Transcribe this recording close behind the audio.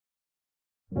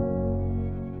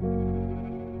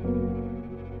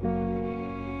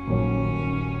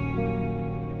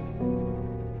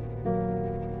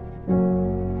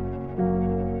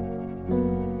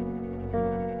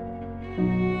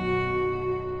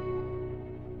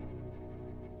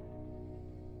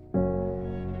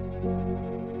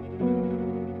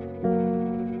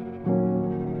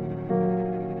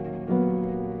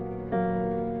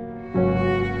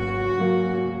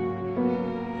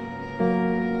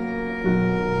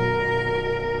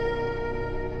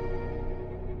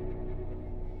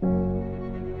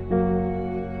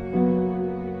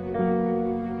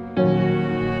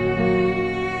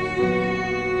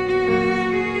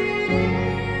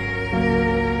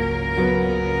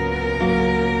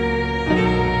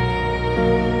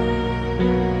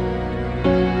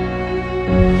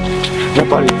Yeah,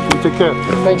 buddy, you take care.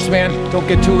 Thanks, man. Don't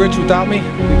get too rich without me.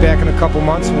 We'll be back in a couple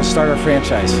months and we'll start our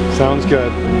franchise. Sounds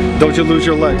good. Don't you lose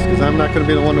your legs, because I'm not going to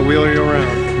be the one to wheel you around.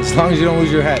 As long as you don't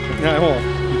lose your head. Yeah, I won't.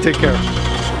 You take care.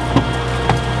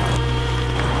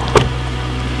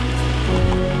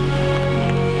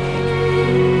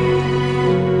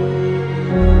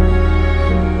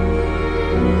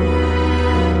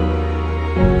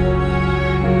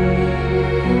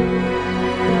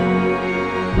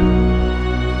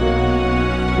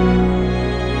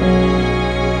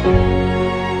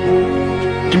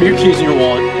 Give me your keys and your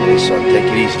wallet. Hey, son, take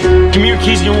it easy. Give me your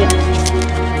keys and your wallet.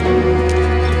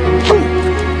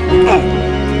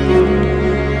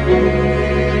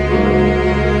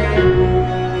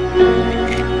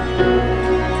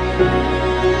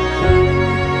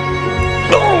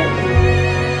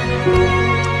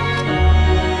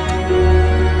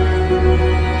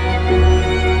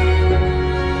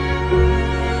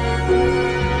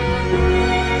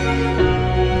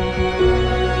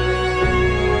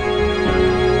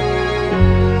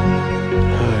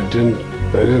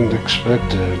 I didn't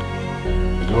expect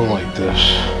to go like this.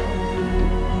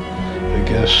 I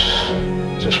guess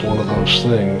just one of those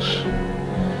things.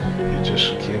 You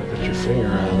just can't put your finger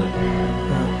on it.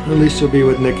 At least you'll be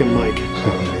with Nick and Mike.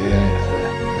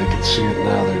 Yeah, I can see it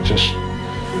now. They're just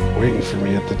waiting for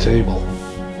me at the table.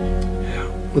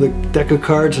 With a deck of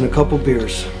cards and a couple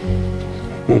beers.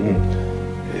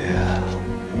 Yeah.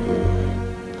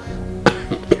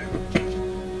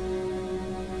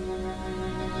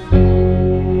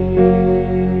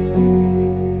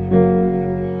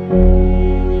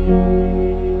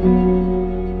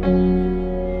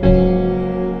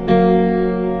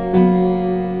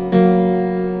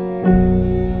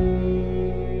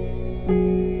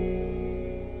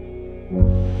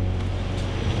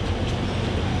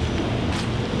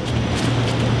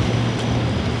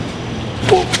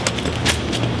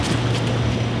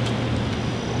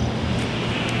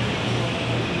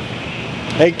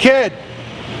 Hey, kid!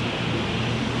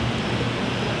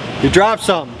 You dropped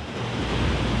something.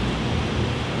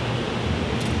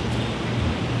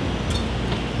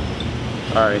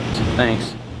 Sorry.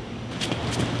 Thanks.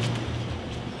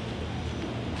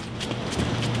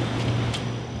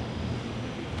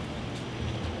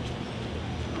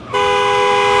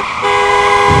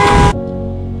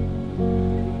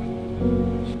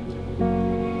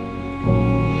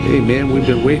 Hey, man, we've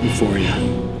been waiting for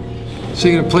you. So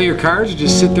you gonna play your cards or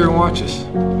just sit there and watch us?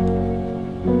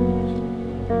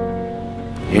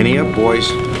 Ante up, boys.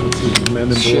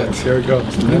 Shit. Here it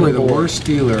goes. You were the worst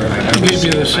dealer I've ever Give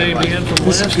seen. you the same hand from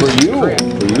last For you,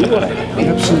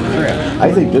 Absolute crap.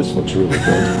 I think this looks really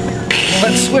good.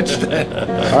 Let's switch then.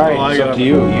 All right, it's up to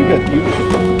you. Okay,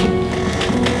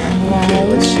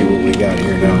 let's see what we got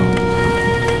here now.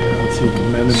 Let's see what the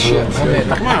men and Shit, boys I'm in.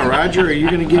 Come on, Roger, are you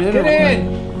gonna get in? Get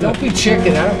in! Don't be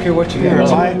chicken. I don't care what you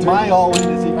got. My all in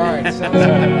is All right, sounds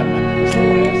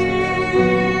good.